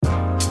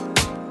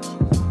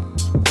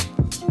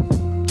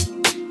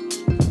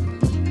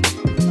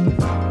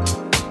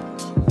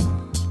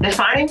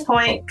Starting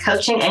Point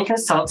Coaching and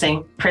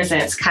Consulting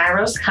presents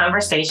Kairos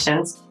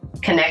Conversations,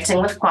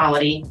 Connecting with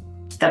Quality,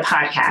 the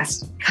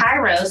podcast.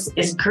 Kairos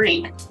is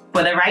Greek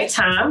for the right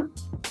time,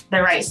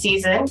 the right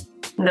season,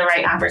 the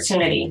right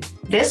opportunity.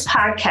 This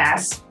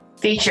podcast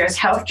features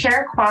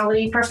healthcare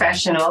quality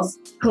professionals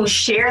who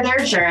share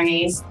their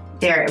journeys,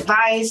 their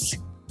advice,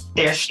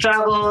 their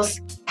struggles,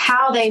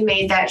 how they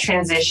made that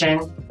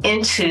transition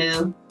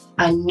into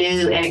a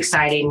new and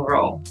exciting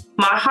role.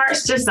 My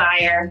heart's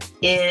desire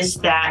is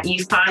that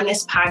you find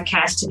this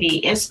podcast to be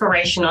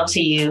inspirational to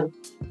you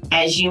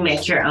as you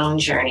make your own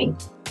journey.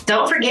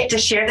 Don't forget to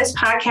share this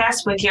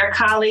podcast with your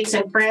colleagues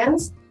and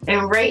friends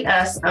and rate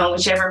us on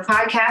whichever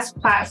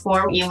podcast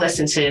platform you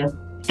listen to.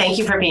 Thank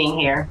you for being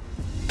here.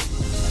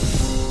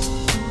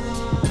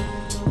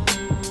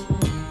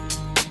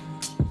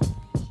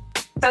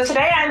 So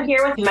today I'm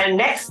here with my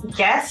next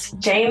guest,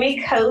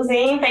 Jamie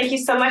Cozine. Thank you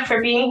so much for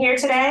being here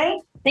today.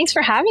 Thanks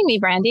for having me,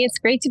 Brandy. It's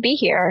great to be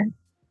here.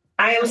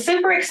 I am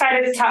super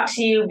excited to talk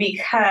to you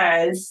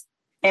because,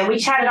 and we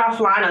chatted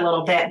offline a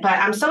little bit, but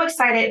I'm so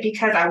excited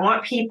because I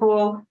want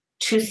people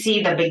to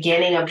see the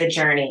beginning of the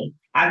journey.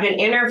 I've been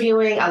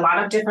interviewing a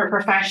lot of different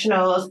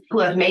professionals who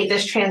have made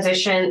this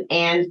transition,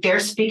 and they're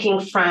speaking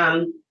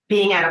from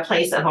being at a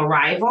place of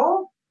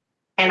arrival.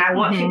 And I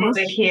want people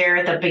to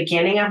hear the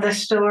beginning of the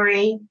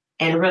story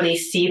and really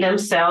see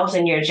themselves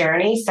in your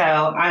journey. So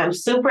I'm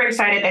super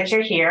excited that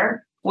you're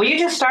here. Will you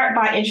just start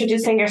by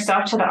introducing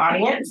yourself to the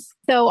audience?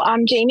 So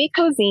I'm Jamie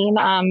Cozine.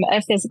 I'm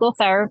a physical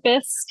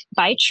therapist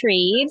by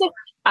trade.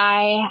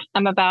 I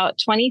am about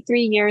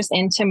 23 years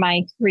into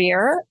my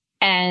career,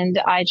 and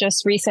I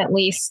just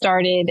recently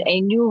started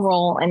a new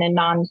role in a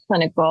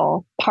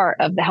non-clinical part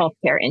of the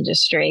healthcare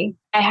industry.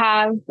 I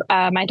have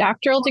my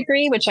doctoral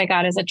degree, which I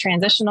got as a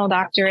transitional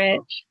doctorate.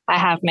 I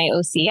have my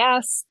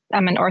OCS.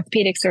 I'm an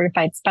orthopedic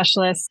certified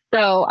specialist.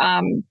 So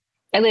I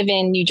live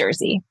in New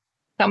Jersey.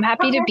 So I'm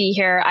happy to be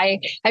here. I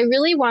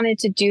really wanted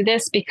to do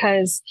this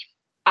because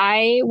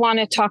I want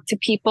to talk to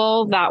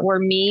people that were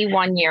me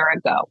 1 year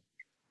ago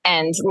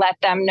and let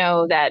them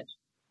know that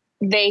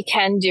they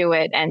can do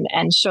it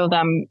and show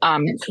them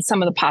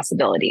some of the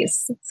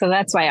possibilities. So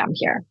that's why I'm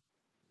here.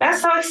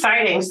 That's so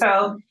exciting.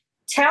 So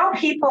tell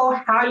people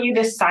how you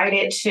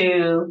decided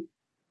to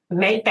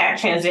make that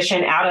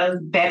transition out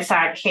of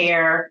bedside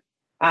care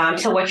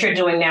to what you're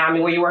doing now. I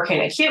mean, were you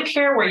working acute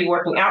care? Were you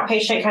working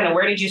outpatient? Kind of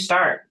where did you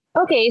start?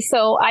 Okay,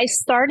 so I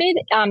started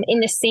in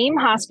the same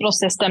hospital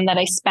system that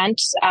I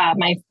spent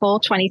my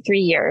full 23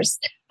 years.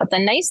 But the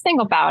nice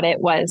thing about it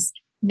was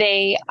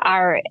they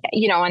are,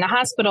 in a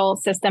hospital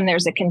system,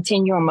 there's a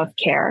continuum of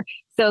care.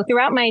 So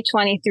throughout my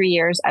 23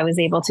 years, I was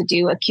able to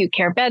do acute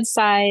care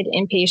bedside,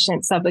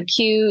 inpatient,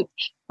 subacute,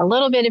 a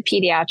little bit of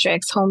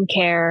pediatrics, home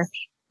care,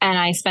 and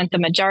I spent the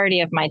majority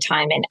of my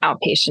time in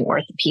outpatient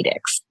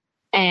orthopedics.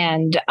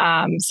 And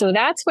so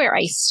that's where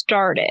I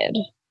started.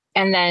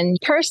 And then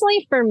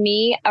personally for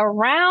me,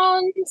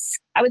 around,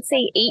 I would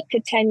say 8 to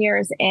 10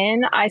 years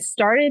in, I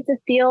started to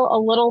feel a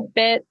little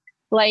bit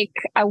like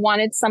I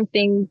wanted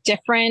something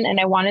different and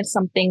I wanted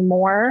something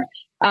more.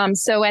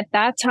 So at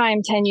that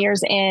time, 10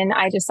 years in,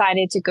 I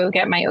decided to go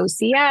get my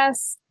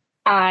OCS.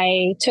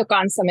 I took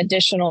on some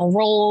additional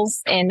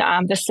roles in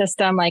the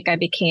system, like I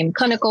became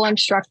clinical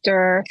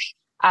instructor.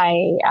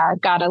 I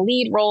got a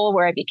lead role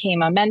where I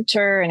became a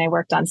mentor and I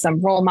worked on some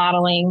role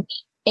modeling.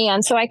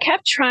 And so I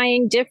kept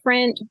trying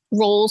different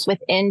roles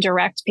within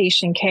direct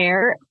patient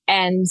care.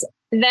 And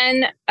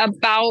then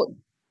about,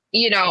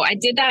 I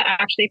did that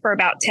actually for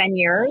about 10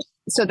 years.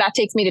 So that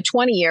takes me to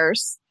 20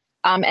 years.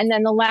 And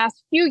then the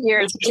last few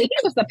years, I think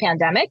it was the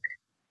pandemic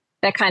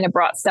that kind of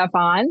brought stuff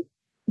on.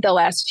 The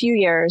last few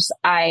years,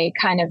 I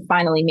kind of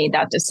finally made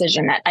that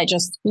decision that I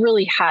just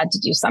really had to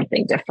do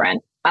something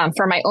different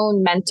for my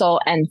own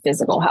mental and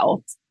physical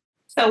health.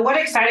 So what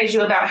excited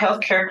you about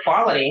healthcare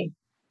quality?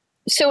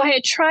 So I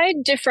had tried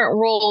different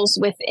roles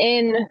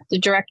within the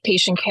direct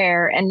patient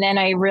care. And then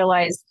I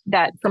realized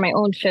that for my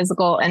own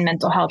physical and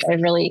mental health, I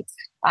really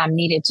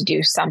needed to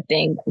do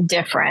something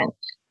different.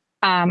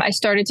 I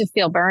started to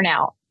feel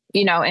burnout,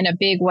 in a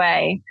big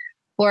way,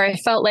 where I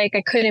felt like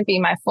I couldn't be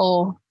my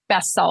full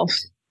best self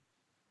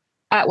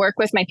at work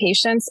with my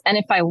patients. And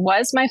if I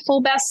was my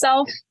full best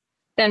self,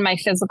 then my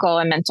physical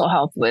and mental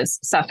health was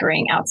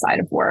suffering outside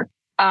of work.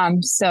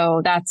 So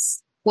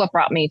that's what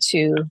brought me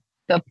to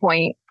the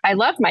point. I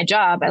love my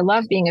job. I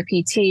love being a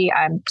PT.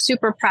 I'm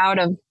super proud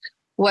of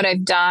what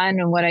I've done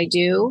and what I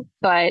do.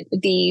 But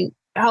the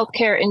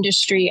healthcare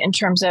industry in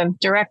terms of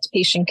direct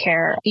patient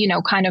care,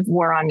 kind of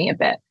wore on me a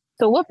bit.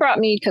 So what brought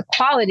me to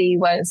quality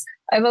was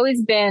I've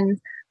always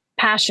been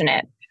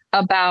passionate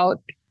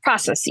about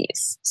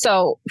processes.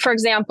 So for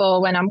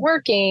example, when I'm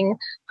working,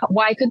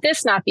 why could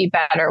this not be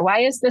better?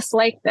 Why is this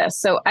like this?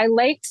 So I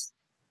liked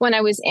when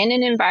I was in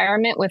an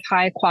environment with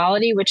high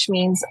quality, which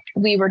means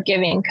we were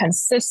giving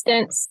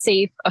consistent,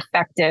 safe,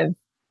 effective,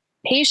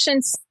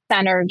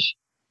 patient-centered,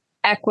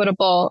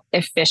 equitable,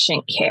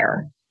 efficient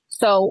care.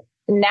 So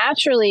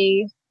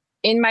naturally,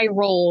 in my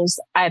roles,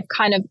 I've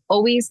kind of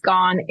always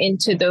gone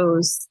into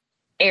those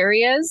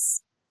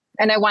areas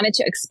And I wanted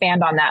to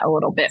expand on that a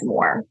little bit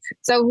more.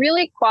 So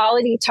really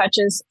quality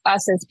touches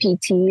us as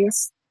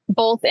PTs,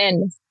 both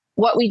in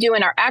what we do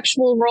in our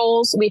actual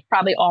roles. We've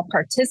probably all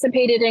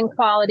participated in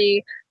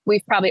quality.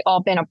 We've probably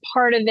all been a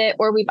part of it,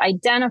 or we've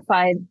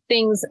identified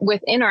things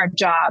within our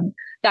job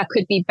that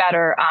could be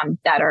better,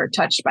 that are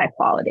touched by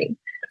quality.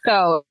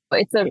 So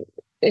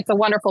it's a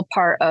wonderful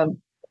part of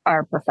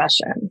our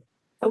profession.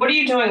 So what are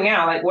you doing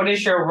now? Like, what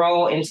is your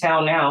role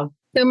entail now?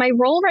 So my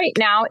role right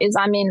now is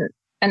I'm in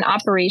an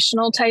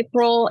operational type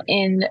role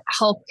in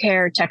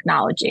healthcare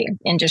technology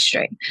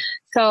industry.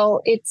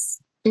 So it's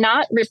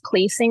not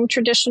replacing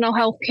traditional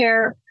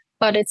healthcare,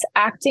 but it's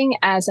acting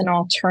as an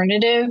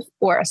alternative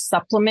or a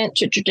supplement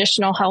to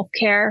traditional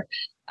healthcare.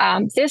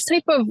 This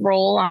type of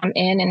role I'm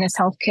in this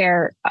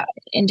healthcare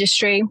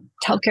industry,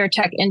 healthcare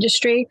tech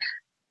industry,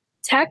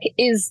 tech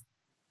is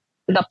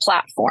the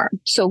platform.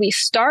 So we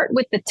start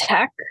with the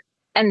tech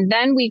and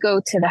then we go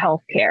to the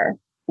healthcare,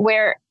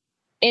 where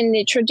in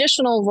the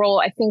traditional role,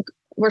 I think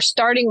we're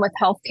starting with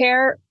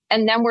healthcare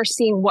and then we're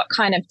seeing what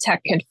kind of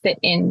tech could fit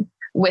in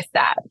with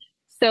that.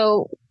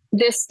 So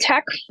this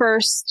tech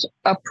first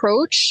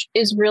approach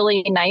is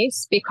really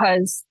nice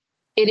because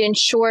it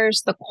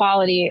ensures the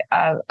quality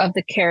of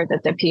the care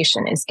that the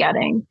patient is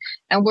getting.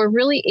 And we're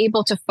really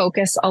able to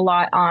focus a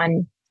lot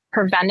on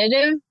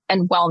preventative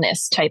and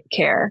wellness type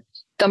care.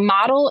 The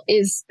model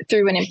is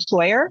through an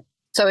employer.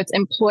 So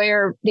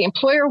the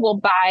employer will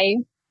buy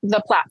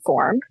the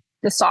platform,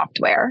 the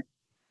software,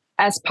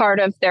 as part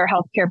of their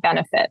healthcare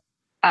benefit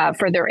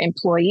for their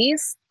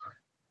employees.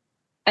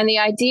 And the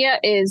idea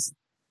is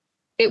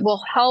it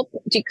will help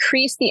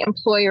decrease the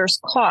employer's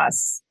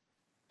costs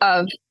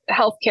of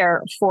healthcare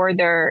for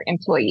their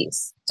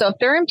employees. So if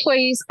their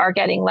employees are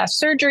getting less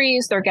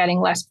surgeries, they're getting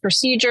less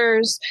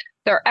procedures,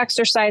 they're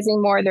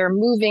exercising more, they're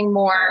moving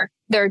more,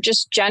 they're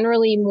just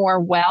generally more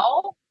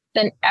well,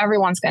 then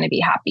everyone's going to be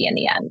happy in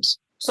the end.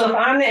 So if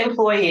I'm the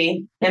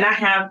employee and I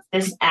have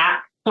this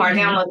app, or I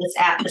download this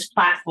app, this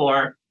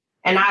platform,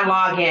 and I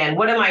log in,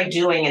 what am I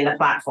doing in the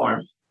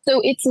platform?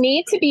 So it's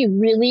made to be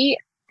really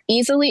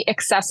easily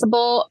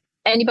accessible.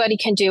 Anybody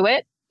can do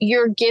it.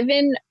 You're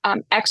given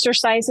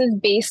exercises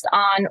based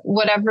on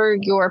whatever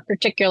your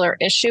particular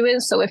issue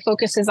is. So it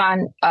focuses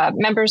on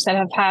members that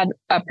have had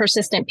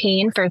persistent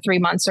pain for 3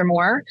 months or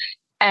more.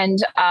 And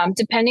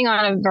depending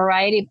on a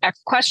variety of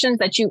questions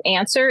that you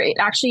answer, it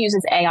actually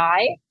uses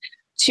AI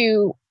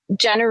to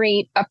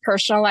generate a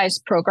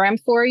personalized program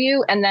for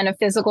you. And then a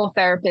physical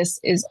therapist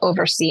is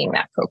overseeing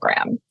that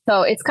program.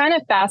 So it's kind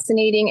of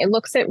fascinating. It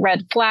looks at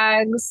red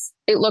flags.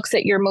 It looks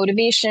at your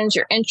motivations,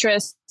 your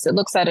interests. It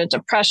looks at a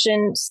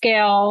depression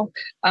scale.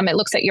 It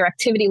looks at your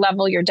activity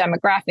level, your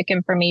demographic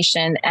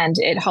information, and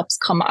it helps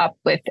come up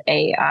with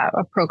a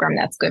program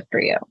that's good for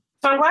you.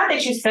 So I'm glad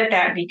that you said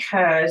that,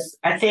 because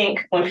I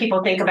think when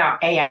people think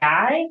about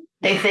AI,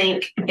 they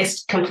think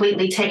it's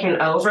completely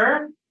taken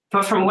over.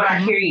 But from what I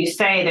hear you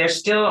say, there's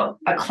still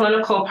a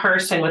clinical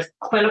person with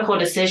clinical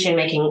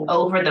decision-making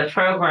over the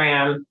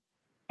program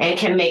and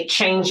can make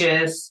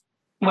changes,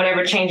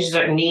 whatever changes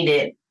are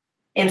needed,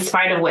 in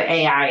spite of what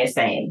AI is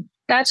saying.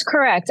 That's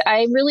correct.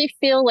 I really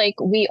feel like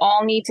we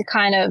all need to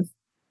kind of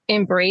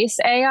embrace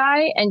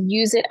AI and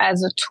use it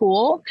as a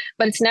tool,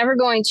 but it's never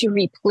going to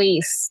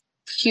replace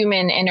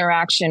human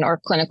interaction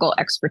or clinical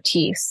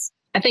expertise.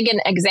 I think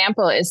an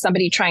example is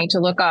somebody trying to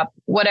look up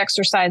what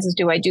exercises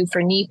do I do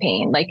for knee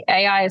pain. Like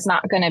AI is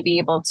not going to be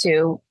able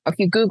to, if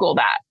you Google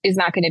that, is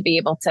not going to be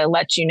able to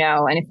let you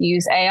know. And if you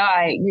use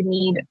AI, you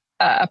need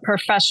a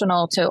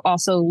professional to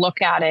also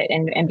look at it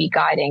and be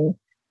guiding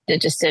the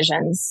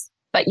decisions,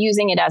 but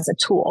using it as a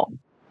tool.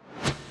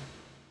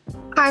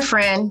 Hi,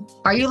 friend.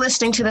 Are you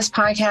listening to this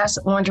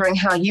podcast wondering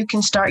how you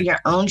can start your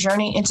own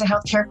journey into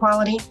healthcare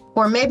quality?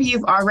 Or maybe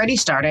you've already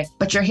started,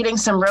 but you're hitting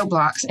some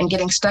roadblocks and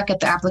getting stuck at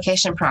the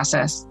application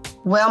process.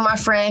 Well, my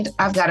friend,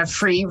 I've got a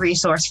free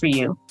resource for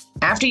you.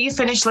 After you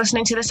finish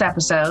listening to this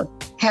episode,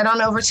 head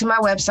on over to my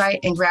website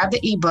and grab the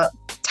ebook,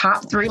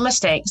 Top 3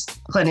 Mistakes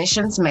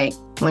Clinicians Make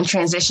When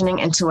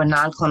Transitioning into a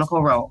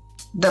Non-Clinical Role.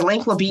 The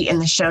link will be in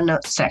the show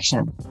notes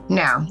section.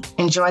 Now,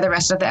 enjoy the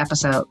rest of the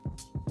episode.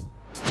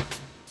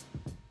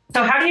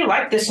 So how do you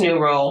like this new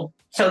role?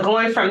 So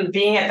going from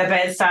being at the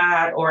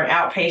bedside or an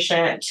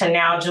outpatient to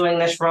now doing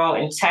this role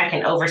in tech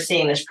and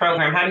overseeing this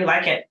program, how do you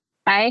like it?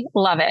 I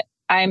love it.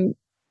 I'm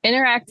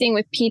interacting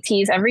with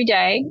PTs every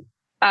day,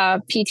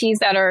 PTs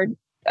that are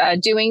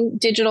doing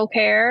digital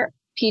care,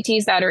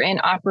 PTs that are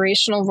in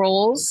operational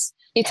roles.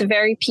 It's a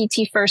very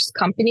PT first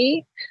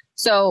company.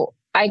 So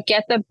I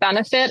get the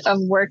benefit of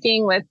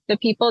working with the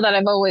people that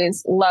I've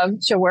always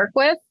loved to work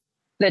with,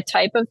 the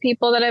type of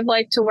people that I've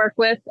liked to work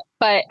with.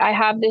 But I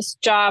have this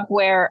job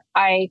where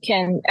I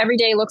can, every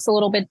day looks a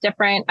little bit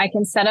different. I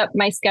can set up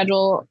my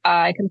schedule.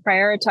 I can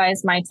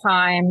prioritize my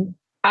time.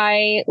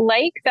 I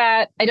like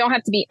that I don't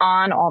have to be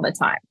on all the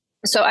time.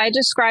 So I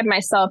describe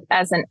myself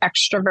as an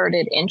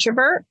extroverted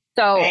introvert.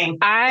 So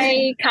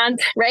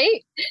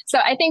right? So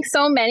I think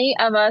so many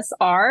of us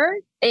are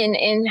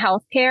in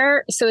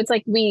healthcare. So it's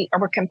like we're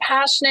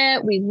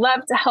compassionate. We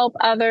love to help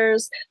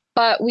others,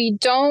 but we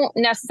don't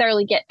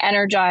necessarily get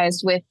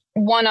energized with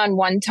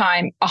one-on-one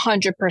time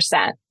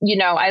 100%.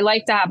 I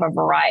like to have a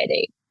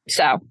variety.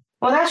 So.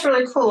 Well, that's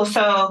really cool.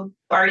 So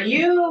are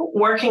you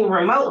working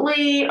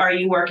remotely? Are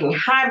you working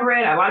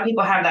hybrid? A lot of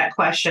people have that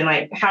question.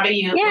 Like, what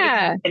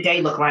does the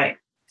day look like?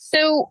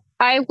 So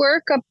I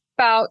work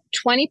about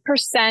 20%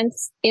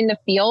 in the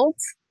field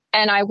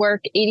and I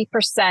work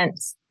 80%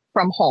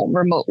 from home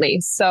remotely.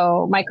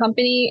 So my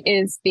company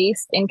is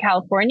based in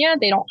California.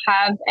 They don't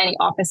have any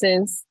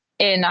offices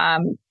in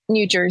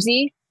New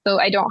Jersey. So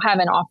I don't have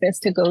an office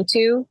to go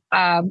to.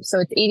 So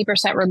it's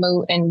 80%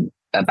 remote and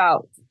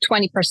about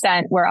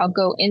 20% where I'll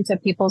go into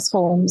people's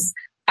homes.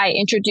 I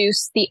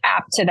introduce the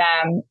app to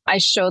them. I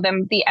show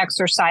them the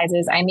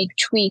exercises. I make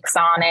tweaks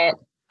on it.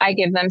 I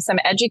give them some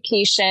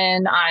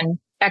education on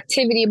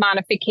activity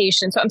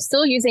modification. So I'm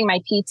still using my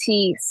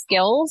PT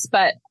skills,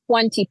 but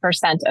 20%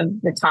 of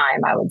the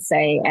time, I would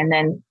say. And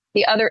then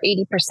the other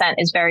 80%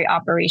 is very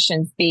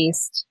operations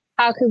based.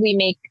 How can we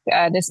make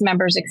this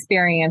member's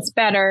experience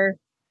better?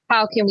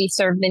 How can we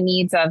serve the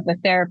needs of the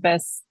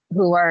therapists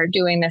who are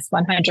doing this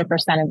 100%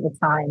 of the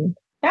time?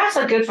 That's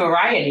a good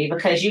variety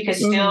because you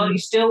can you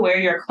still wear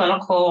your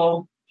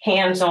clinical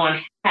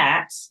hands-on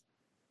hats.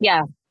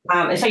 Yeah.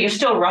 And so you're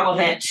still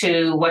relevant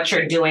to what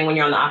you're doing when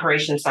you're on the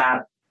operations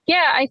side.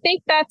 Yeah, I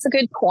think that's a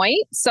good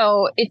point.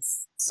 So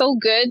it's so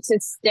good to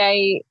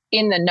stay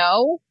in the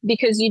know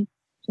because you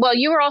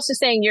were also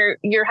saying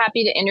you're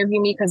happy to interview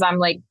me because I'm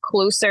like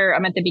closer.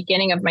 I'm at the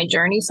beginning of my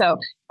journey. So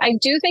I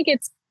do think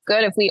it's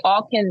good if we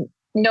all can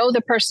know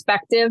the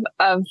perspective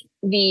of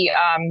the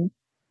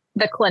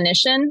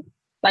clinician.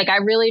 Like I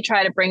really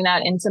try to bring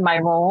that into my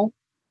role,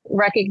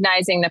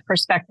 recognizing the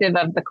perspective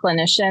of the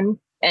clinician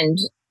and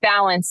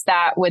balance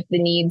that with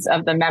the needs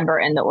of the member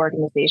and the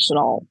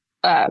organizational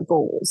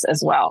goals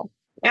as well.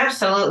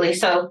 Absolutely.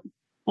 So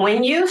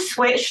when you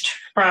switched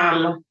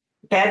from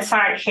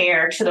bedside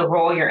care to the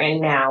role you're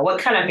in now, what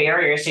kind of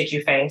barriers did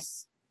you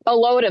face? A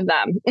load of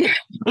them.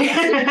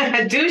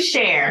 Do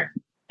share.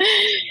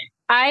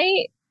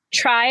 I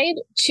tried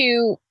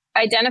to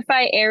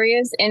identify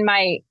areas in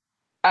my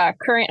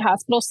current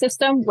hospital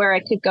system where I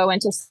could go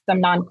into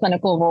some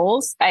non-clinical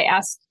roles. I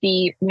asked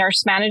the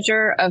nurse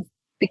manager of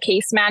the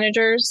case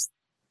managers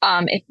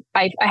if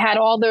I had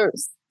all the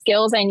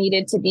skills I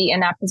needed to be in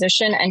that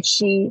position. And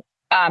she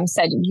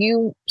said,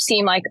 you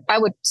seem like I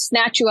would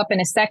snatch you up in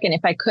a second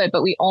if I could,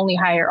 but we only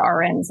hire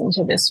RNs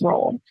into this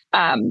role.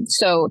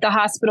 So the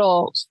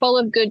hospital is full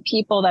of good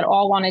people that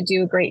all want to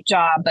do a great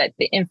job, but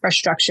the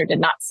infrastructure did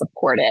not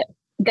support it.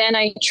 Then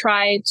I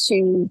tried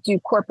to do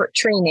corporate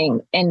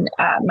training in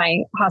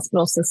my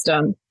hospital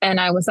system, and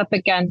I was up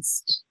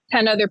against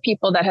 10 other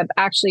people that have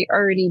actually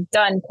already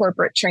done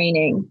corporate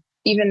training.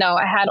 Even though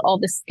I had all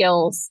the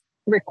skills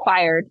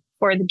required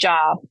for the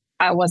job,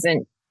 I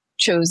wasn't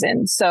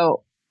chosen.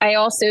 So I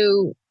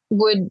also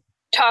would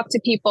talk to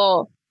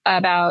people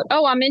about,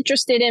 I'm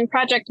interested in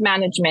project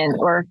management,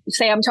 or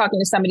say I'm talking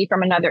to somebody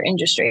from another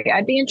industry.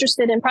 I'd be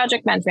interested in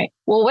project management.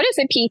 Well, what does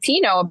a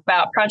PT know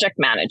about project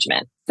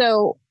management?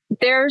 So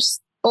there's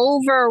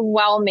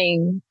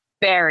overwhelming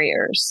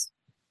barriers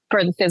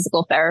for the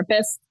physical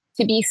therapist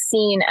to be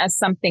seen as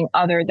something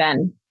other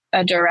than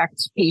a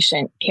direct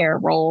patient care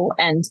role.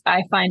 And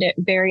I find it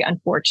very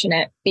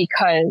unfortunate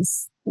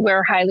because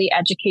we're highly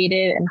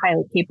educated and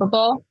highly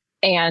capable.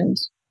 And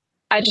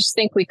I just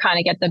think we kind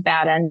of get the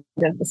bad end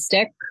of the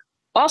stick.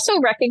 Also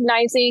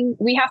recognizing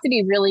we have to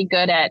be really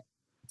good at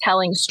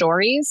telling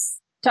stories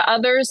to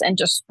others and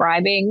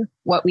describing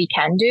what we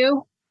can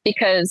do.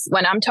 Because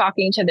when I'm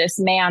talking to this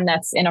man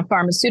that's in a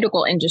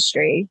pharmaceutical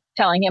industry,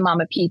 telling him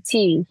I'm a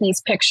PT,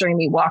 he's picturing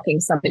me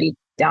walking somebody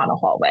down a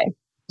hallway.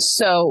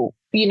 So,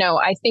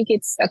 I think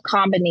it's a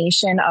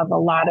combination of a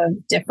lot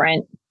of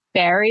different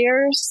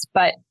barriers,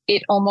 but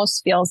it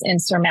almost feels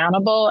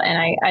insurmountable. And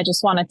I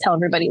just want to tell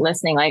everybody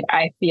listening, like,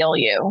 I feel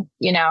you,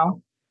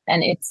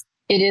 and it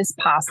is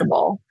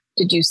possible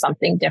to do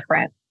something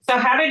different. So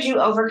how did you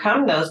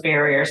overcome those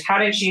barriers? How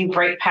did you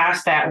break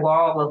past that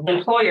wall of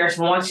employers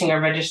wanting a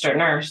registered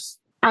nurse?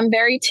 I'm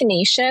very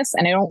tenacious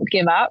and I don't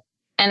give up.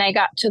 And I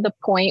got to the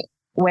point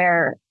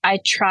where I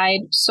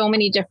tried so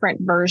many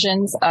different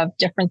versions of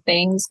different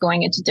things,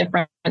 going into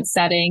different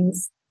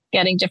settings,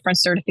 getting different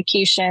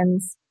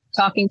certifications,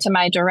 talking to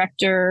my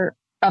director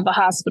of the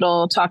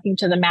hospital, talking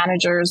to the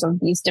managers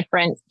of these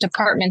different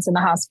departments in the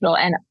hospital.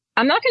 And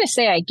I'm not going to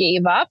say I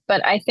gave up,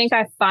 but I think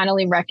I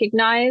finally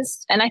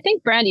recognized, and I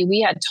think, Brandy, we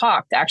had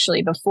talked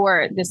actually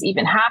before this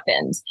even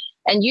happened.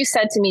 And you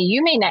said to me,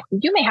 you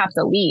may have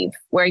to leave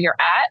where you're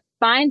at,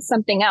 find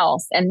something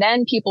else, and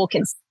then people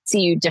can see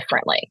you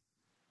differently.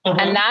 Mm-hmm.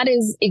 And that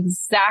is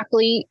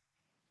exactly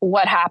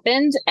what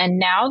happened. And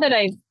now that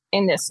I'm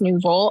in this new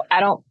role, I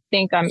don't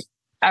think I'm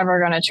ever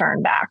going to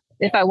turn back.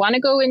 If I want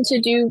to go into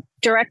do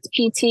direct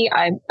PT,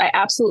 I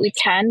absolutely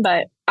can,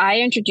 but I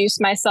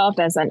introduced myself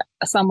as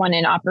someone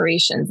in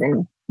operations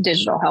in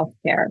digital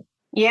healthcare.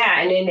 Yeah.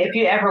 And then if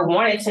you ever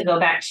wanted to go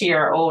back to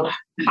your old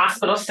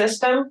hospital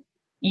system,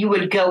 you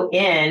would go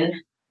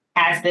in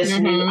as this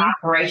new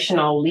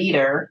operational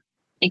leader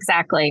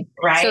Exactly.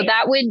 Right. So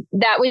that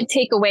would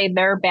take away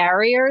their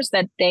barriers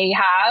that they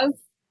have,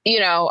 you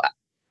know.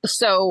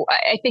 So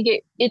I think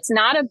it's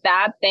not a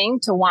bad thing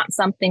to want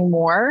something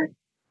more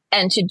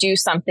and to do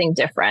something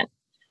different.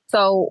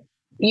 So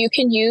you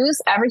can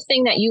use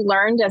everything that you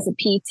learned as a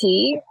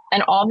PT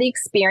and all the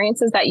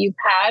experiences that you've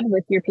had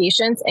with your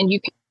patients, and you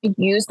can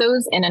use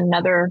those in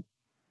another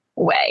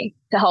way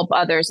to help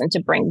others and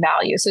to bring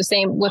value. So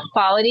same with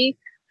quality.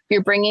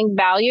 You're bringing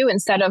value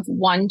instead of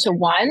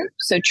 1-to-1.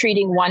 So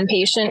treating one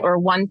patient or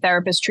one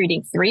therapist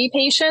treating 3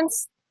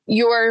 patients,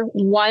 you're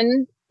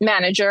one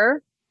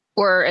manager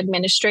or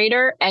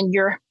administrator and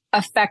you're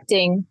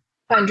affecting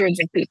hundreds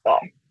of people.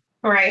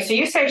 Right. So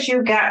you said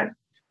you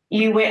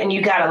went and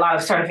you got a lot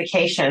of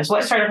certifications.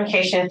 What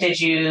certifications did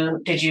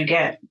you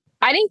get?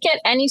 I didn't get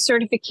any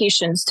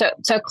certifications.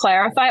 To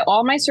clarify,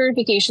 all my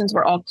certifications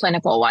were all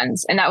clinical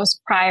ones. And that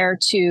was prior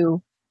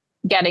to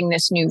getting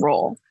this new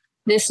role.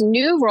 This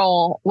new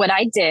role, what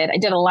I did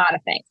a lot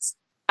of things.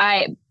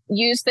 I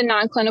used the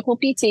non-clinical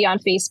PT on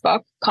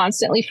Facebook,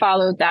 constantly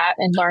followed that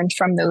and learned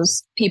from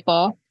those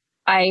people.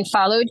 I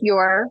followed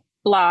your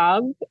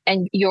blog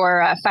and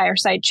your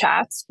fireside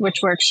chats, which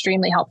were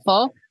extremely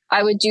helpful.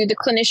 I would do the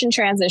clinician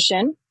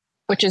transition,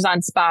 which is on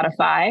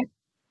Spotify.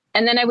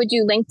 And then I would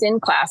do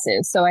LinkedIn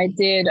classes. So I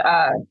did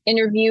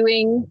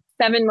interviewing,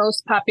 7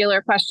 most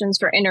popular questions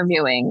for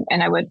interviewing.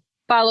 And I would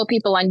follow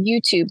people on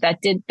YouTube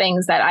that did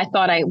things that I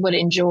thought I would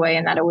enjoy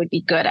and that I would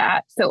be good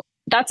at. So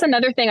that's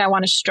another thing I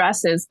want to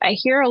stress is I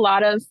hear a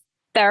lot of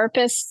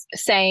therapists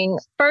saying,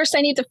 first,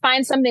 I need to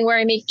find something where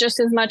I make just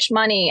as much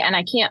money and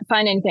I can't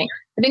find anything.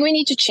 I think we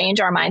need to change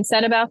our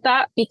mindset about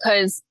that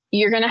because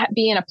you're going to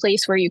be in a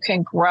place where you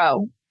can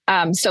grow.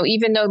 So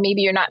even though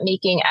maybe you're not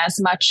making as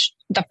much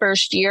the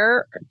first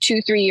year,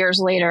 2-3 years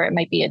later, it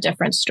might be a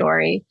different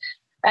story.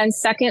 And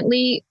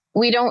secondly,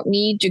 we don't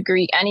need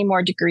any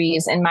more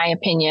degrees, in my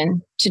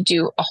opinion, to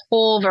do a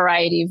whole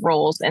variety of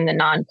roles in the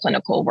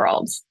non-clinical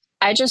worlds.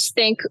 I just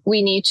think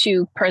we need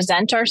to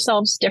present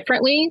ourselves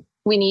differently.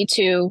 We need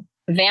to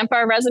vamp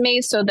our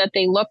resumes so that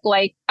they look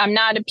like I'm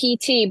not a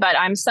PT, but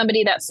I'm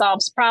somebody that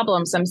solves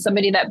problems. I'm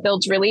somebody that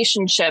builds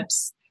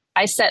relationships.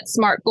 I set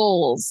smart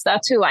goals.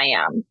 That's who I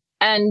am.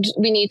 And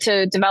we need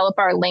to develop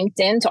our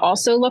LinkedIn to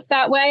also look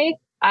that way.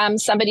 I'm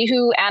somebody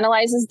who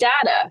analyzes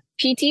data.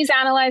 PTs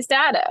analyze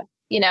data,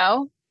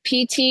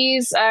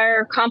 PTs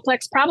are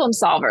complex problem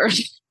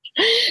solvers.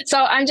 So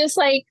I'm just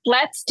like,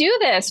 let's do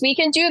this. We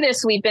can do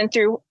this. We've been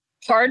through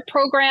hard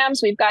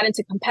programs. We've got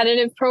into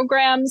competitive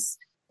programs.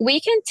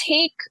 We can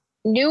take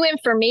new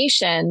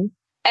information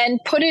and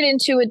put it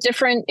into a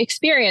different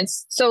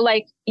experience. So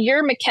like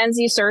you're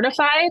McKinsey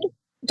certified.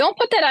 Don't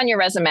put that on your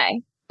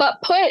resume, but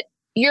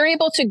you're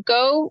able to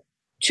go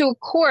to a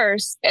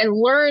course and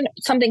learn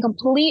something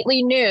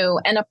completely new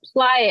and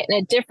apply it in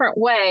a different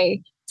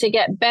way to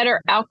get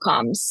better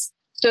outcomes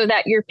so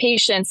that your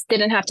patients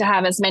didn't have to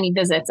have as many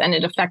visits and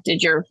it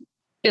affected your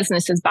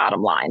business's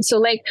bottom line. So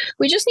like,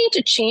 we just need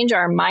to change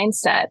our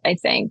mindset, I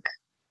think,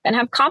 and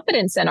have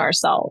confidence in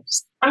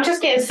ourselves. I'm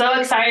just getting so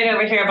excited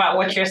over here about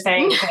what you're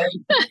saying.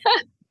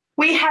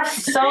 We have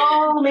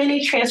so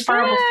many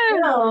transferable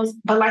skills,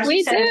 but like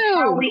you said,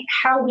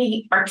 how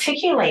we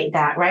articulate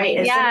that, right?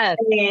 Instead of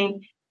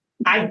saying,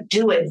 I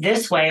do it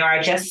this way, or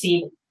I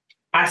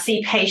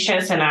see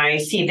patients and I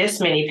see this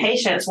many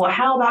patients. Well,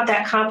 how about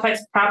that complex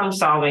problem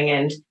solving?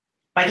 And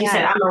like you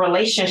said, I'm a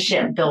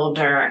relationship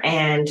builder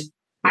and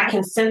I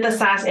can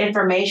synthesize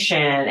information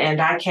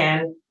and I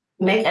can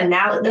make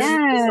analysis.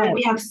 It's like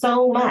we have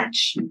so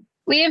much.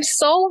 We have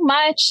so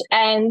much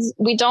and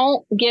we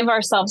don't give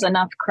ourselves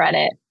enough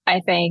credit, I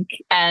think.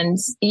 And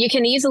you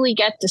can easily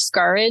get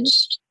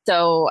discouraged.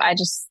 So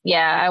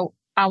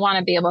I want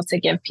to be able to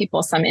give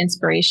people some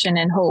inspiration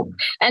and hope.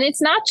 And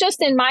it's not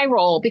just in my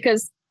role,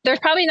 because there's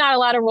probably not a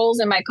lot of roles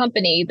in my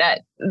company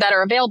that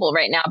are available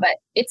right now, but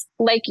it's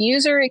like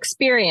user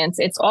experience.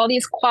 It's all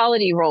these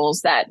quality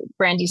roles that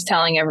Brandy's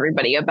telling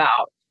everybody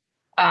about.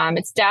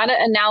 It's data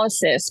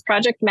analysis,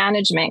 project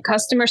management,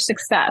 customer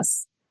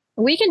success.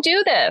 We can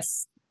do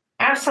this.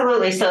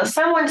 Absolutely. So if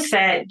someone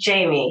said,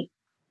 Jamie,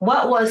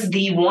 what was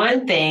the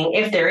one thing,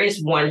 if there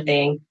is one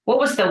thing, what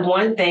was the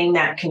one thing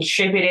that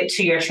contributed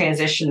to your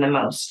transition the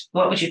most?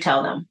 What would you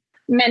tell them?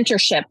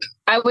 Mentorship.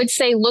 I would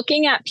say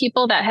looking at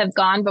people that have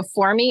gone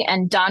before me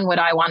and done what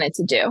I wanted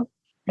to do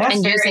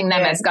and using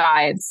them as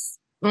guides.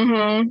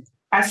 Mm-hmm.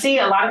 I see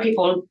a lot of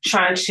people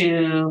trying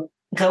to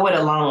go it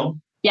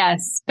alone.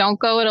 Yes. Don't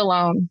go it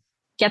alone.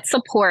 Get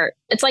support.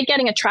 It's like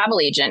getting a travel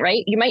agent,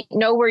 right? You might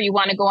know where you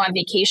want to go on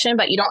vacation,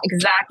 but you don't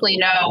exactly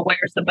know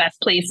where's the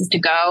best places to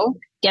go.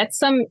 Get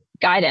some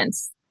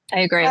guidance. I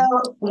agree.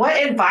 So what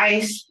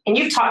advice, and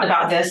you've talked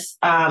about this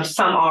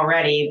some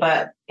already,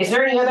 but is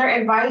there any other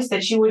advice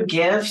that you would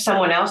give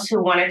someone else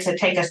who wanted to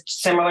take a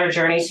similar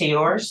journey to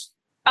yours?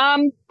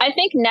 I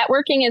think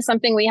networking is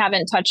something we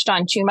haven't touched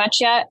on too much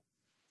yet.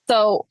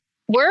 So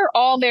we're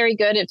all very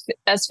good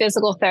as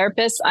physical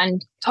therapists on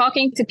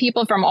talking to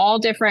people from all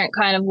different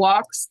kind of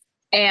walks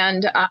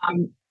and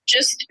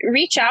just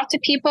reach out to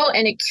people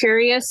in a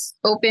curious,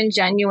 open,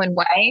 genuine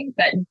way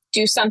that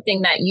do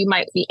something that you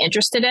might be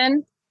interested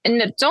in.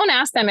 And don't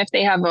ask them if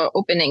they have an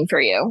opening for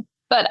you,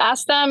 but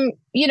ask them,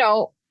 you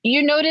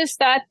notice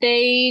that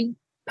they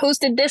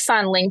posted this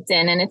on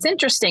LinkedIn and it's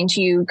interesting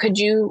to you. Could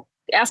you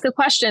ask a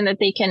question that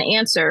they can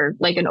answer,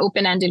 like an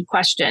open-ended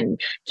question,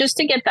 just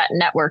to get that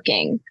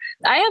networking?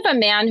 I have a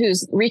man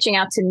who's reaching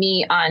out to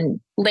me on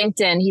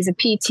LinkedIn. He's a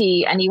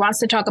PT and he wants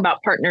to talk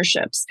about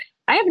partnerships.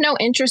 I have no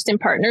interest in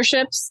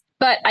partnerships,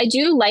 but I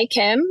do like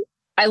him.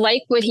 I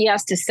like what he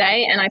has to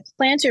say. And I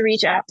plan to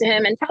reach out to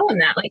him and tell him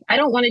that, like, I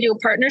don't want to do a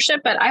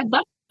partnership, but I'd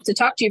love to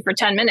talk to you for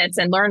 10 minutes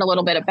and learn a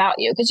little bit about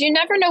you, because you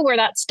never know where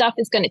that stuff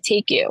is going to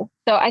take you.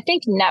 So I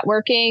think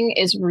networking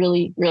is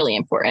really, really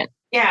important.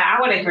 Yeah, I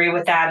would agree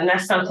with that. And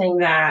that's something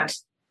that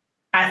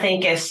I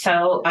think is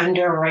so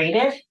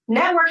underrated.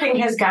 Networking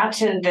has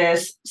gotten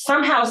this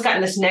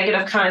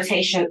negative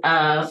connotation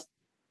of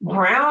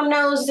brown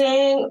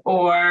nosing,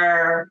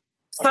 or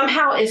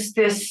somehow it's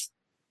this,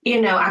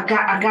 I've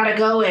got to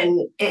go,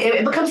 and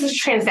it becomes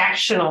this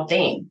transactional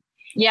thing.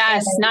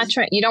 Yes,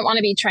 you don't want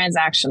to be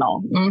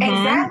transactional. Mm-hmm.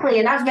 Exactly.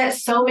 And I've met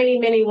so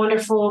many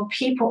wonderful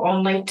people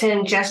on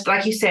LinkedIn, just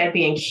like you said,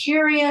 being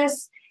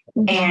curious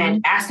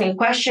and asking a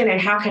question,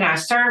 and how can I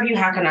serve you?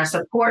 How can I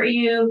support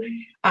you?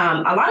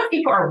 A lot of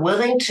people are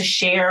willing to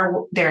share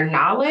their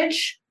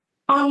knowledge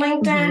on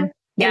LinkedIn. Mm-hmm.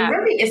 Yeah. And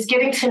really, it's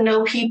getting to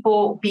know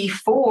people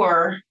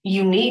before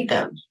you need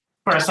them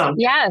for something.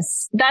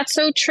 Yes, that's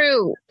so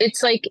true.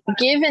 It's like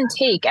give and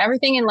take.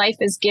 Everything in life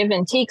is give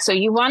and take. So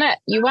you want to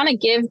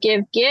give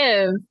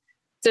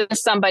to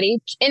somebody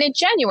in a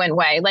genuine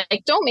way.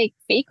 Like, don't make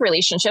fake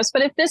relationships.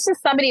 But if this is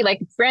somebody like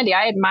Brandy,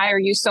 I admire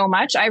you so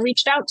much, I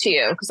reached out to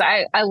you because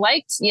I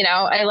liked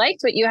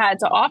what you had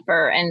to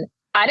offer, and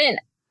I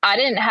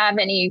didn't have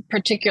any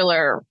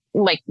particular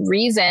like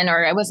reason,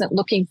 or I wasn't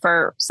looking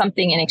for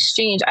something in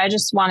exchange. I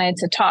just wanted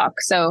to talk.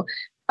 So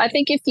I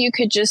think if you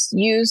could just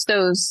use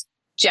those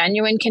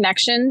genuine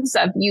connections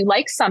of you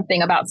like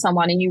something about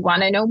someone and you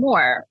want to know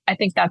more, I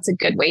think that's a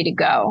good way to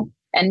go,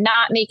 and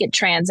not make it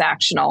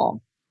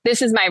transactional.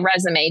 This is my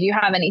resume. Do you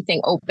have anything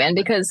open?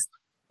 Because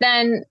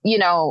then,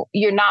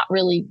 you're not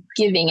really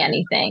giving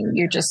anything.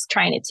 You're just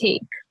trying to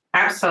take.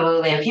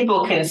 Absolutely. And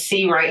people can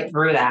see right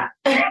through that.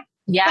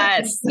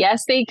 Yes,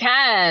 they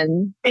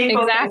can.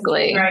 People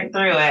exactly. Can see right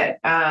through it.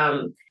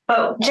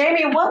 But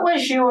Jamie, what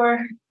was your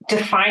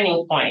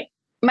defining point?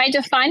 My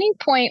defining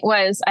point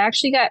was I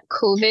actually got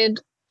COVID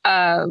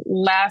in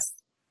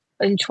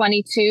late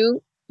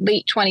 22,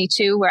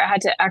 where I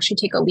had to actually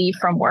take a leave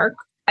from work.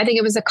 I think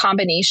it was a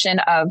combination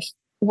of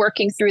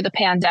working through the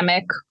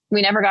pandemic.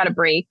 We never got a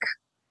break.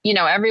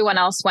 Everyone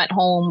else went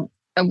home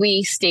and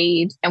we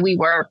stayed and we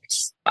worked.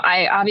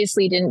 I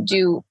obviously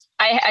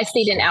I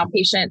stayed in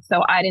outpatient,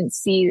 so I didn't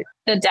see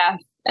the death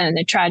and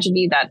the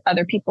tragedy that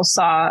other people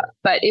saw,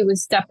 but it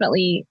was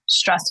definitely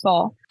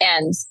stressful.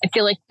 And I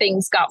feel like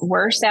things got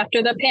worse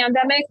after the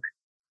pandemic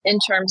in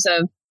terms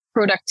of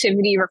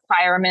productivity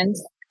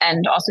requirements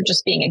and also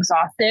just being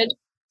exhausted.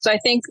 So I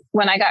think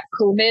when I got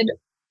COVID,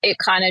 it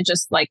kind of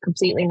just like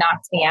completely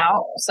knocked me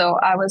out. So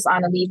I was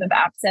on a leave of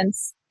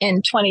absence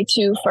in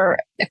 22 for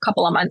a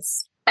couple of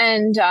months.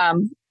 And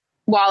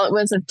while it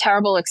was a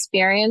terrible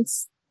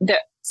experience,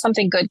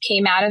 something good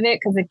came out of it,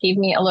 because it gave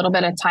me a little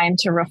bit of time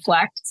to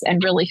reflect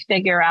and really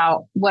figure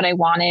out what I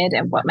wanted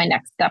and what my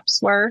next steps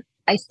were.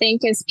 I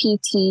think as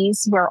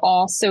PTs, we're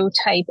all so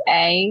type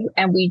A,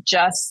 and we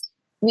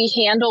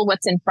handle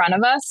what's in front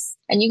of us.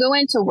 And you go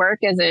into work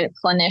as a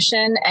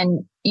clinician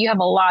and you have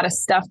a lot of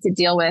stuff to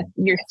deal with.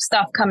 Your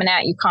stuff coming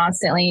at you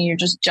constantly. You're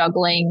just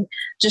juggling,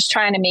 just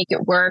trying to make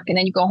it work. And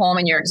then you go home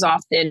and you're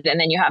exhausted, and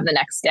then you have the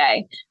next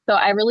day. So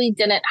I really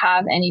didn't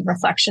have any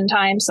reflection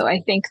time. So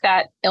I think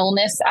that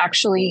illness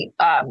actually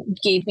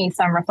gave me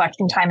some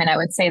reflection time. And I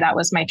would say that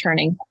was my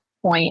turning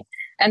point.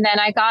 And then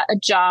I got a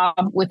job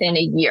within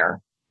a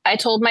year. I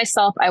told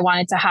myself I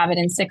wanted to have it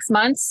in 6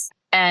 months,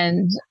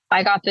 and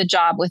I got the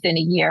job within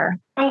a year.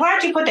 I'm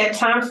glad you put that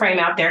time frame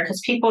out there,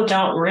 because people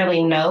don't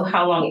really know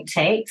how long it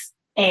takes.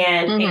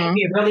 And it can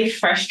be really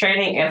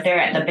frustrating if they're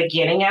at the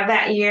beginning of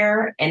that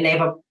year and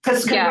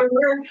because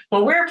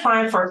when we're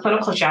applying for a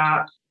clinical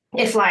job,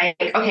 it's like,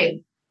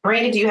 okay,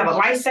 Brandy, do you have a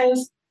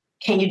license?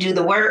 Can you do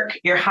the work?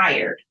 You're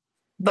hired.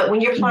 But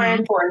when you're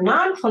applying for a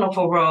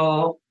non-clinical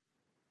role,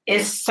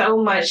 it's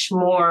so much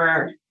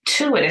more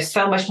to it. It's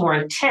so much more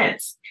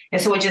intense.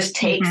 And so it just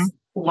takes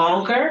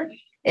longer.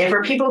 And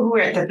for people who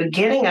are at the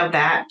beginning of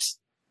that,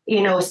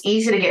 it's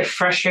easy to get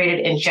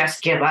frustrated and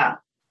just give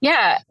up.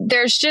 Yeah,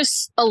 there's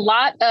just a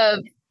lot of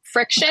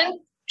friction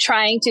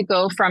trying to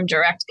go from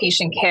direct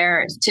patient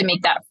care to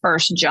make that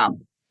first jump.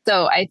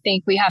 So I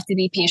think we have to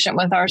be patient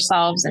with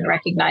ourselves and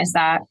recognize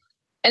that.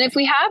 And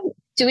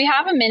do we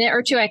have a minute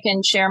or two? I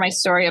can share my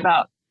story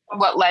about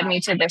what led me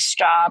to this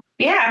job.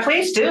 Yeah,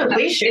 please do.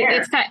 Please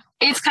share.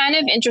 It's kind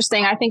of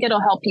interesting. I think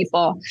it'll help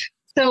people.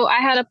 So I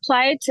had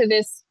applied to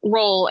this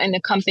role in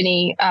the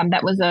company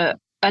that was a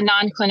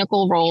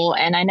non-clinical role,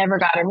 and I never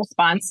got a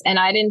response. And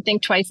I didn't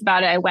think twice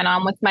about it. I went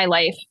on with my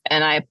life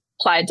and I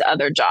applied to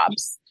other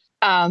jobs.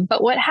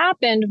 But what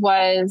happened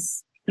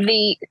was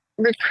the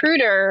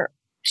recruiter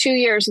 2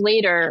 years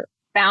later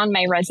found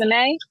my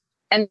resume,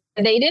 and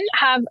they didn't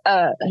have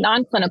a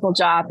non-clinical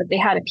job, but they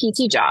had a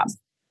PT job.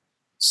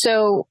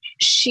 So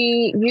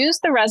she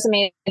used the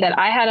resume that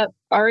I had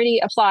already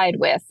applied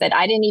with that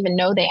I didn't even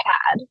know they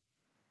had.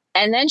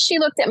 And then she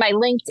looked at my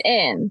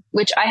LinkedIn,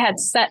 which I had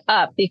set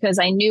up because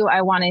I knew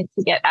I wanted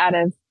to get out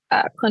of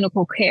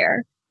clinical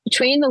care.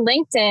 Between the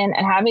LinkedIn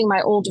and having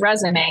my old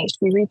resume,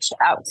 she reached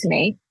out to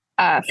me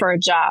for a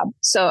job.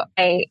 So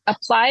I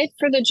applied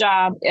for the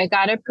job. I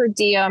got a per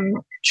diem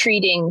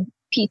treating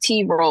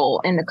PT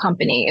role in the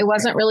company. It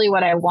wasn't really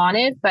what I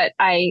wanted, but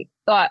I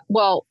thought,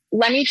 well,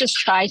 let me just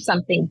try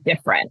something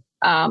different.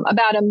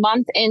 About a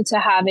month into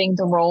having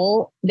the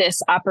role,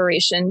 this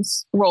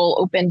operations role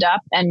opened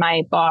up, and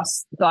my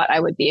boss thought I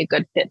would be a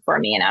good fit for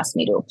me and asked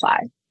me to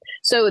apply.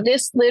 So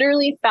this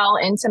literally fell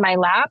into my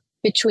lap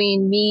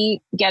between me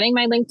getting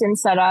my LinkedIn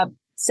set up,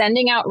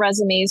 sending out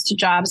resumes to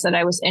jobs that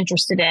I was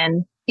interested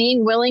in,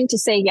 being willing to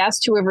say yes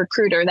to a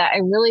recruiter that I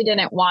really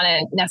didn't want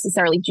to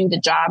necessarily do the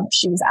job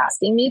she was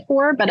asking me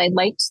for, but I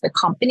liked the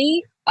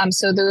company.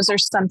 So those are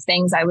some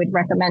things I would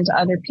recommend to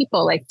other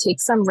people, like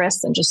take some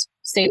risks and just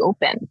stay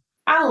open.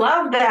 I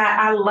love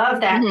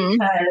that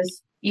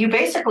because you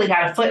basically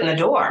got a foot in the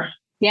door.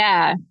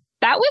 Yeah,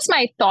 that was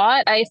my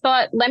thought. I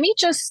thought, let me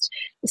just,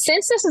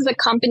 since this is a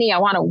company I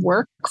want to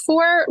work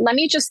for, let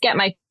me just get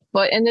my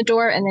foot in the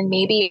door, and then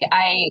maybe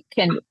I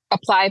can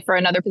apply for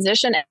another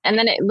position. And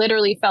then it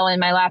literally fell in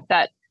my lap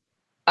that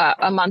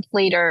a month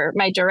later,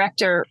 my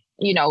director,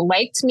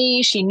 liked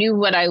me. She knew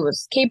what I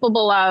was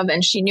capable of,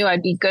 and she knew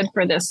I'd be good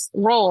for this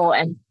role.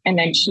 And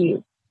then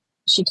she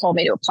told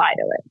me to apply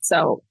to it.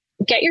 So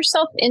get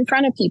yourself in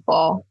front of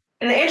people.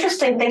 And the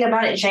interesting thing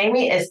about it,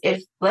 Jamie, is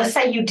if, let's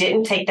say you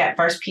didn't take that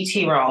first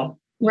PT role,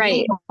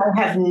 right? You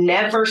have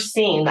never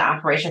seen the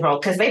operation role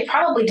because they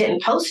probably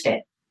didn't post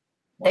it.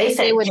 They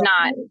said they would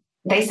not.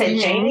 They said,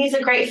 Jamie's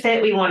a great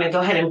fit. We want to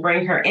go ahead and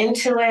bring her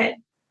into it.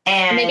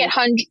 And they get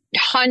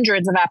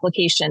hundreds of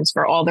applications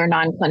for all their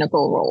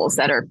non-clinical roles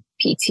that are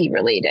PT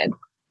related.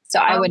 So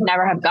I would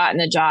never have gotten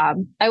the job.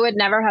 I would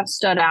never have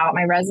stood out.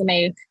 My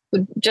resume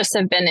would just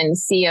have been in the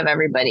sea of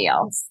everybody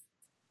else.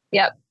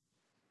 Yep.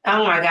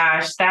 Oh my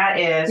gosh, that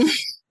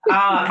is,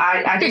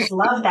 I just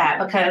love that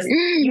because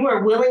you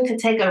were willing to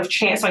take a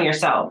chance on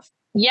yourself.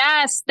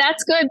 Yes,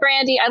 that's good,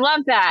 Brandy. I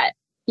love that.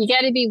 You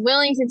got to be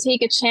willing to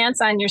take a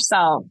chance on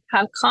yourself.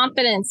 Have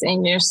confidence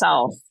in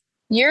yourself.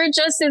 You're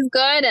just as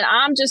good and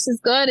I'm just as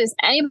good as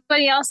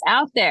anybody else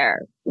out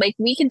there. Like,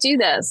 we can do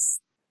this.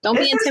 Don't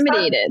be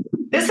intimidated.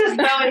 This is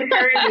so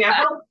encouraging.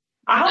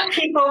 I hope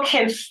people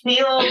can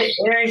feel the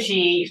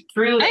energy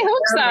through the I hope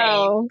survey.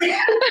 So.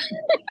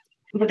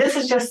 But this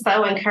is just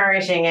so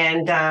encouraging.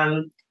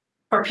 And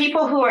for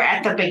people who are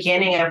at the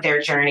beginning of their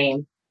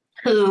journey,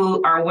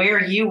 who are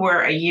where you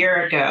were a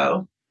year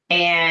ago,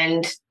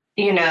 and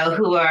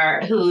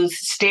who's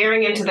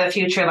staring into the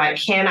future, like,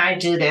 can I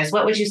do this?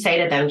 What would you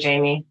say to them,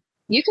 Jamie?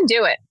 You can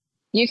do it.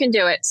 You can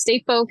do it.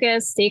 Stay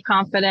focused, stay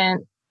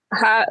confident.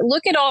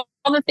 Look at all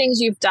the things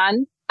you've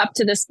done up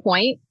to this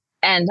point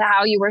and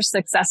how you were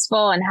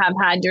successful and have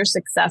had your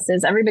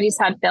successes. Everybody's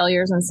had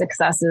failures and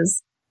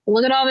successes.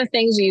 Look at all the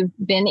things you've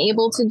been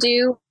able to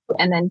do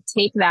and then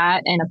take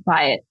that and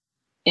apply it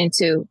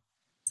into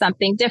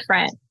something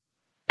different.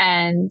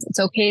 And it's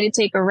okay to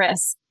take a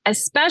risk.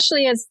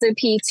 Especially as the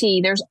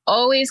PT, there's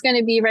always going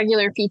to be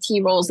regular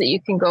PT roles that you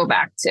can go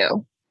back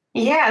to.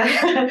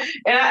 Yeah.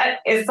 And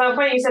it's so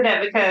funny you said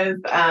that because,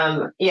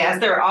 yes,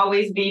 there will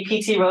always be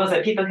PT roles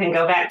that people can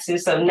go back to.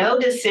 So no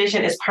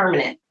decision is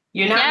permanent.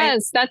 You're not.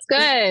 Yes, that's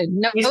good.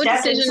 No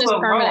decision is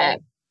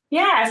permanent.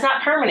 Yeah, it's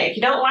not permanent. If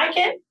you don't like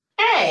it,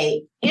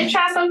 hey, you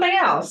try something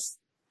else.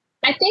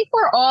 I think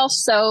we're all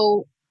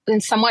so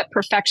somewhat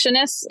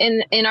perfectionists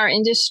in our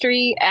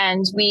industry,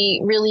 and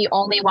we really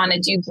only want to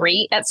do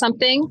great at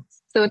something.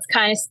 So it's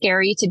kind of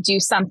scary to do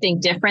something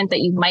different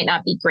that you might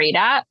not be great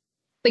at.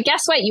 But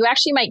guess what? You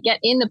actually might get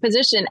in the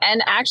position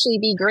and actually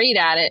be great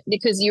at it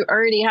because you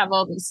already have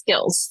all these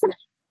skills.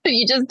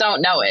 You just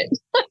don't know it.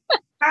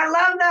 I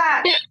love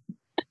that.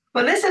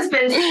 Well, this has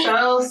been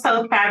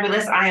so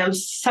fabulous. I am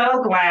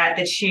so glad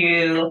that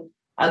you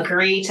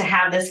agreed to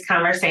have this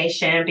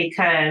conversation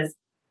because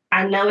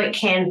I know it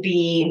can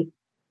be,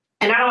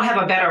 and I don't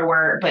have a better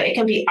word, but it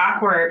can be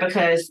awkward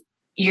because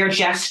you're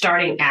just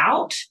starting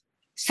out.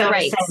 So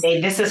right. To say,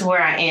 this is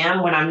where I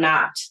am when I'm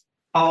not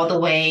all the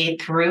way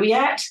through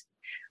yet.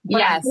 But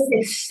yes. I think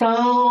it's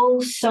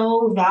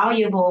so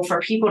valuable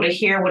for people to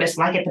hear what it's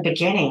like at the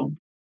beginning.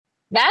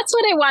 That's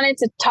what I wanted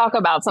to talk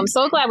about. So I'm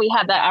so glad we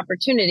had that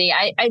opportunity.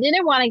 I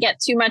didn't want to get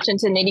too much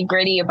into nitty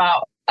gritty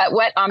about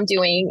what I'm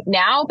doing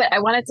now, but I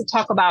wanted to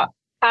talk about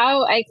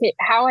how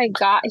I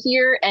got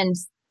here and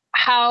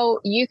how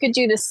you could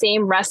do the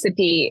same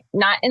recipe,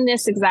 not in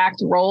this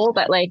exact role,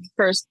 but like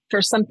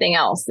for something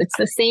else. It's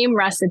the same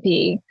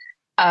recipe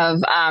of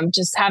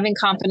just having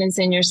confidence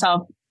in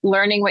yourself,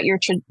 learning what your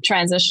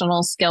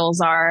transitional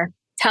skills are,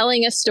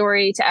 telling a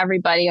story to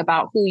everybody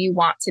about who you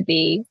want to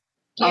be,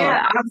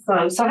 Yeah,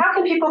 awesome. So how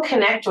can people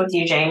connect with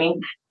you, Jamie?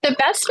 The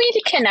best way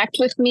to connect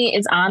with me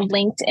is on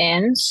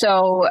LinkedIn.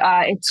 So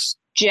it's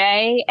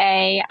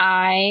Jaime,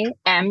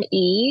 and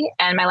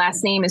my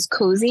last name is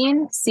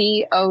Cozine,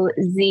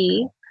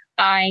 Cozine.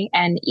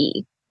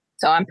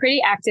 So I'm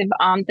pretty active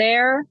on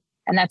there,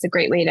 and that's a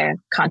great way to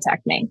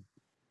contact me.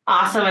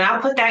 Awesome. And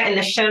I'll put that in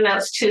the show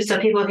notes too, so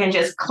people can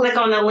just click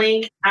on the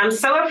link. I'm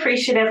so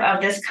appreciative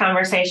of this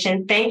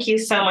conversation. Thank you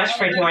so much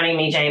for joining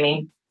me,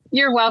 Jamie.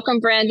 You're welcome,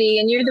 Brandy,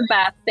 and you're the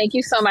best. Thank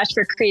you so much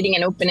for creating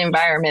an open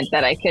environment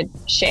that I could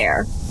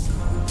share.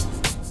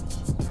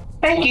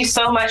 Thank you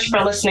so much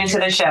for listening to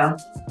the show.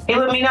 It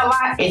would mean a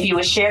lot if you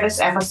would share this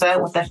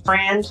episode with a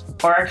friend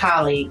or a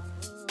colleague.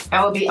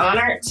 I would be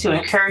honored to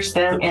encourage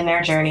them in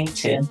their journey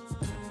too.